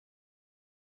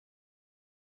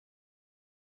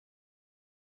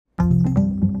Hey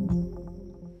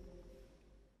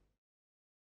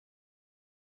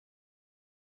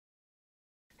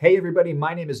everybody,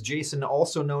 my name is Jason,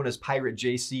 also known as Pirate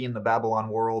JC in the Babylon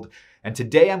world, and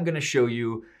today I'm going to show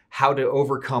you how to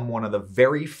overcome one of the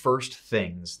very first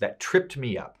things that tripped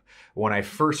me up when I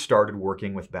first started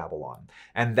working with Babylon,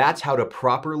 and that's how to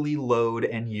properly load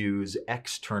and use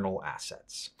external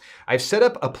assets. I've set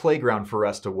up a playground for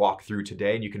us to walk through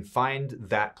today, and you can find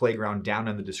that playground down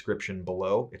in the description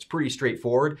below. It's pretty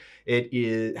straightforward.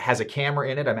 It has a camera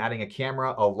in it. I'm adding a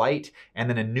camera, a light, and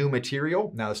then a new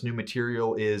material. Now this new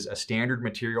material is a standard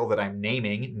material that I'm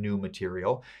naming new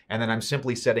material, and then I'm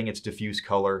simply setting its diffuse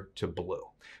color to blue.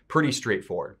 Pretty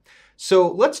straightforward.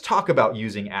 So let's talk about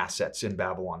using assets in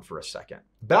Babylon for a second.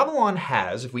 Babylon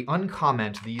has, if we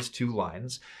uncomment these two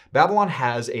lines, Babylon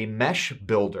has a mesh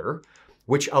builder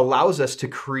which allows us to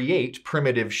create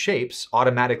primitive shapes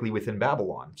automatically within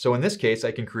Babylon. So in this case,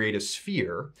 I can create a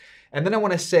sphere, and then I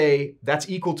want to say that's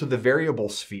equal to the variable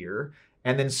sphere,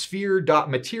 and then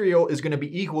sphere.material is going to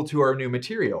be equal to our new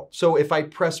material. So if I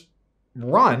press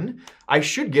run, I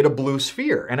should get a blue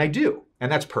sphere, and I do,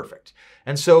 and that's perfect.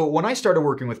 And so when I started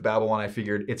working with Babylon, I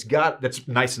figured that's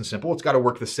nice and simple. It's got to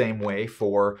work the same way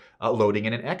for loading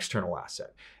in an external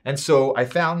asset. And so I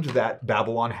found that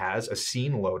Babylon has a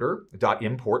scene loader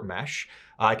 .import mesh.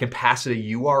 I can pass it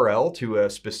a URL to a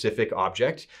specific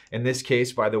object. In this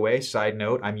case, by the way, side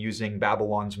note, I'm using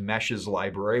Babylon's meshes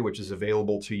library, which is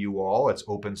available to you all. It's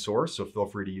open source, so feel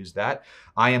free to use that.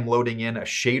 I am loading in a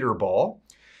shader ball.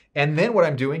 And then what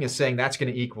I'm doing is saying that's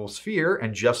going to equal sphere,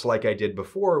 and just like I did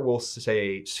before, we'll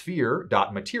say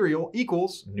sphere.material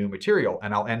equals new material,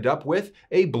 and I'll end up with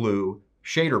a blue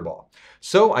shader ball.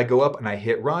 So I go up and I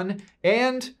hit run,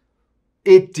 and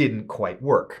it didn't quite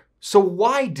work. So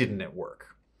why didn't it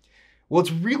work? Well,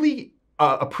 it's really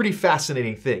a pretty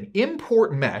fascinating thing.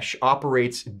 Import mesh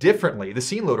operates differently. The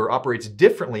scene loader operates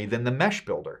differently than the mesh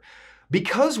builder.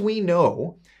 Because we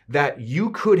know that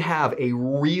you could have a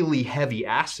really heavy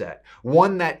asset,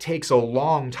 one that takes a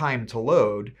long time to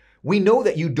load, we know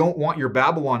that you don't want your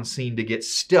Babylon scene to get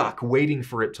stuck waiting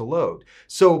for it to load.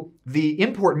 So the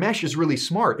import mesh is really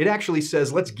smart. It actually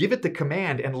says, let's give it the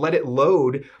command and let it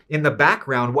load in the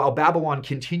background while Babylon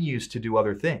continues to do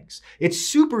other things. It's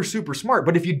super, super smart,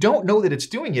 but if you don't know that it's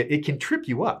doing it, it can trip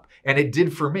you up, and it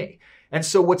did for me. And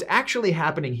so what's actually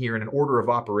happening here in an order of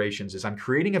operations is I'm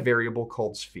creating a variable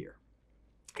called sphere.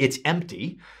 It's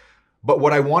empty, but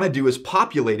what I want to do is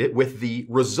populate it with the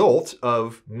result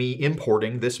of me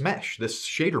importing this mesh, this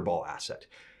shader ball asset.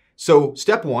 So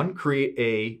step one, create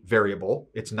a variable.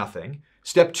 It's nothing.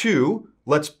 Step two,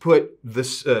 let's put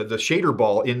this the shader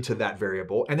ball into that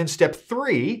variable. And then step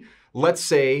three, let's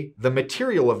say the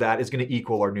material of that is going to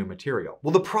equal our new material.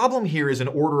 Well, the problem here is an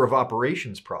order of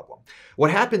operations problem.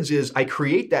 What happens is I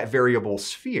create that variable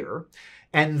sphere,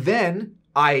 and then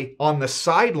I, on the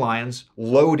sidelines,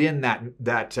 load in that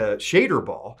shader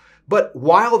ball. But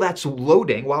while that's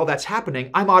loading, while that's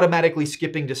happening, I'm automatically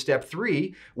skipping to step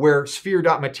three, where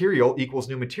sphere.material equals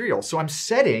new material. So I'm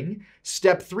setting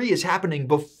step three is happening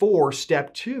before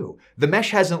step two. The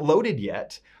mesh hasn't loaded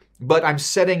yet, but I'm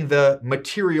setting the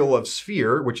material of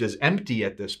sphere, which is empty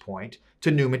at this point, to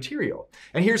new material.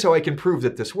 And here's how I can prove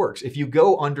that this works. If you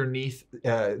go underneath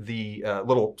the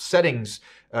little settings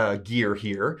gear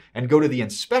here and go to the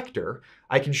inspector,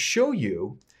 I can show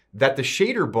you that the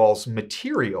shader ball's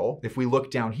material, if we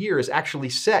look down here, is actually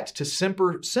set to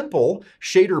simple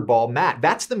shader ball matte.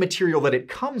 That's the material that it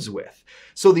comes with.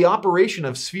 So the operation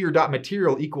of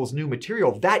sphere.material equals new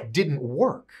material, that didn't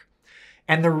work.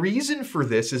 And the reason for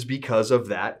this is because of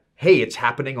that, hey, it's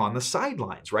happening on the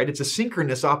sidelines, right? It's a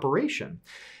synchronous operation.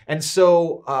 And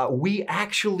so we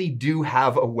actually do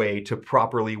have a way to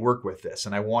properly work with this,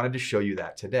 and I wanted to show you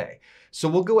that today. So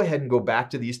we'll go ahead and go back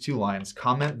to these two lines,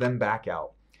 comment them back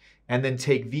out, and then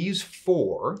take these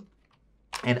four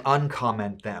and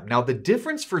uncomment them. Now the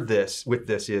difference for this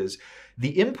is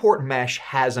the import mesh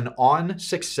has an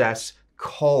onSuccess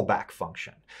callback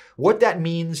function. What that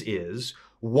means is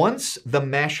once the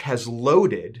mesh has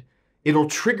loaded, it'll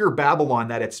trigger Babylon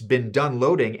that it's been done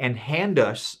loading and hand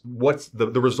us what's the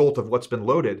result of what's been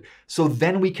loaded. So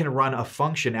then we can run a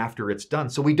function after it's done.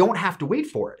 So we don't have to wait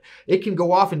for it. It can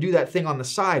go off and do that thing on the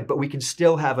side, but we can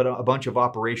still have a bunch of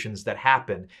operations that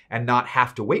happen and not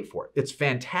have to wait for it. It's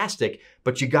fantastic,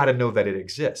 but you got to know that it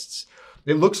exists.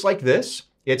 It looks like this.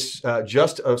 It's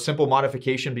just a simple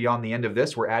modification beyond the end of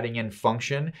this. We're adding in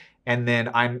function, and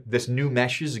then this new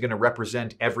mesh is going to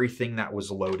represent everything that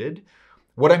was loaded.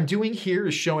 What I'm doing here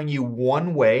is showing you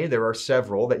one way, there are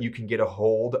several, that you can get a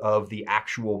hold of the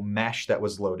actual mesh that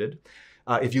was loaded.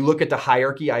 If you look at the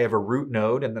hierarchy, I have a root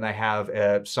node, and then I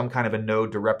have some kind of a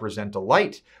node to represent a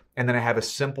light, and then I have a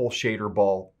simple shader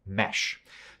ball mesh.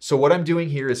 So what I'm doing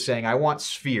here is saying I want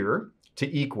sphere to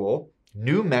equal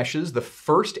new meshes, the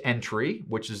first entry,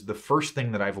 which is the first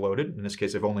thing that I've loaded. In this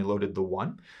case, I've only loaded the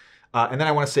one. And then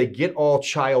I want to say get all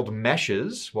child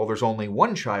meshes. Well, there's only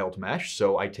one child mesh,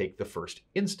 so I take the first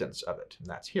instance of it, and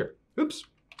that's here. Oops.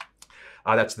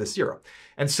 That's the 0.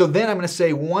 And so then I'm going to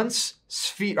say once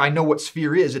sphere, I know what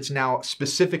sphere is, it's now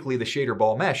specifically the shader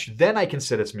ball mesh, then I can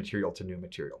set its material to new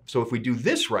material. So if we do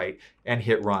this right and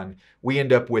hit run, we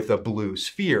end up with a blue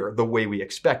sphere the way we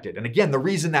expected. And again, the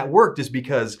reason that worked is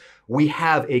because we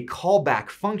have a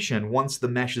callback function once the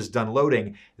mesh is done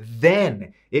loading,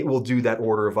 then it will do that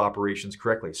order of operations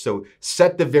correctly. So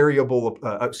set the variable,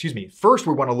 first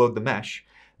we want to load the mesh.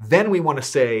 Then we want to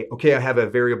say, okay, I have a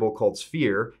variable called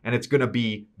sphere, and it's going to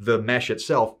be the mesh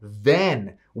itself.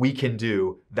 Then we can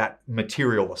do that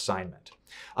material assignment.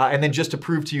 And then just to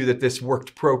prove to you that this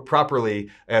worked properly,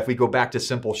 if we go back to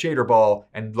simple shader ball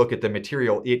and look at the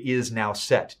material, it is now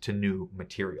set to new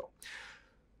material.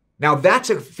 Now that's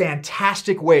a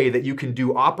fantastic way that you can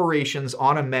do operations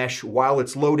on a mesh while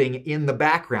it's loading in the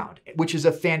background, which is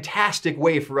a fantastic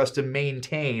way for us to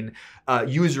maintain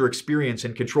user experience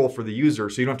and control for the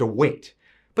user so you don't have to wait.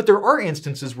 But there are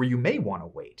instances where you may want to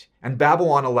wait, and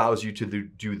Babylon allows you to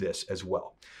do this as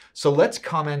well. So let's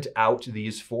comment out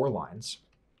these 4 lines,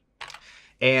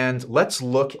 and let's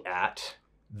look at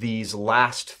these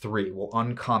last 3. We'll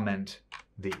uncomment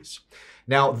these.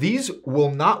 Now, these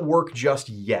will not work just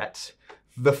yet.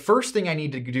 The first thing I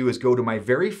need to do is go to my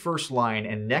very first line,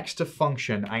 and next to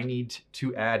function, I need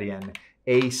to add in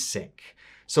async.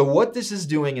 So what this is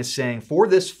doing is saying, for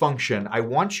this function, I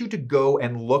want you to go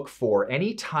and look for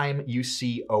anytime you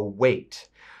see a wait.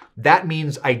 That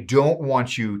means I don't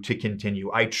want you to continue.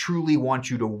 I truly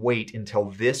want you to wait until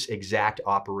this exact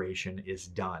operation is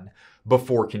done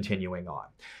before continuing on.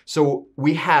 So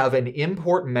we have an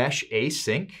import mesh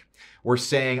async. We're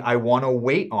saying I want to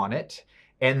wait on it.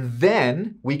 And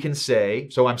then we can say,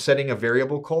 so I'm setting a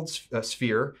variable called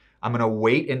sphere. I'm going to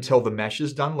wait until the mesh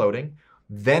is done loading.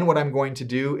 Then what I'm going to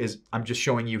do is I'm just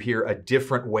showing you here a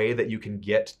different way that you can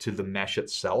get to the mesh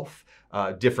itself,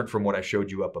 different from what I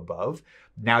showed you up above.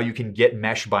 Now you can get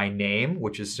mesh by name,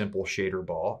 which is simple shader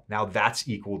ball. Now that's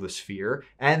equal to sphere.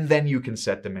 And then you can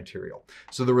set the material.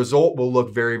 So the result will look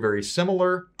very, very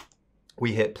similar.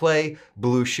 We hit play,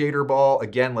 blue shader ball.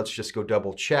 Again, let's just go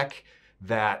double check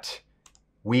that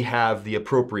we have the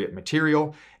appropriate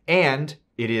material and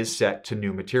it is set to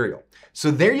new material.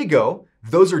 So there you go.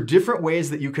 Those are different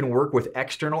ways that you can work with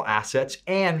external assets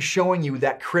and showing you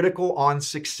that critical on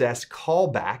success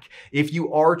callback if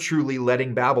you are truly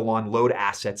letting Babylon load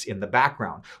assets in the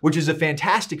background, which is a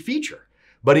fantastic feature.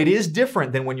 But it is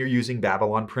different than when you're using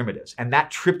Babylon primitives, and that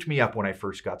tripped me up when I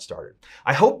first got started.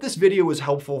 I hope this video was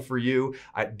helpful for you.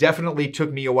 It definitely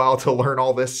took me a while to learn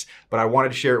all this, but I wanted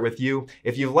to share it with you.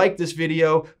 If you liked this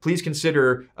video, please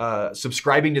consider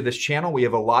subscribing to this channel. We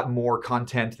have a lot more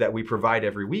content that we provide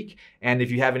every week. And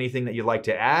if you have anything that you'd like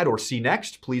to add or see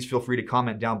next, please feel free to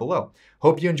comment down below.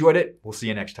 Hope you enjoyed it. We'll see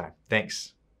you next time.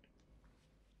 Thanks.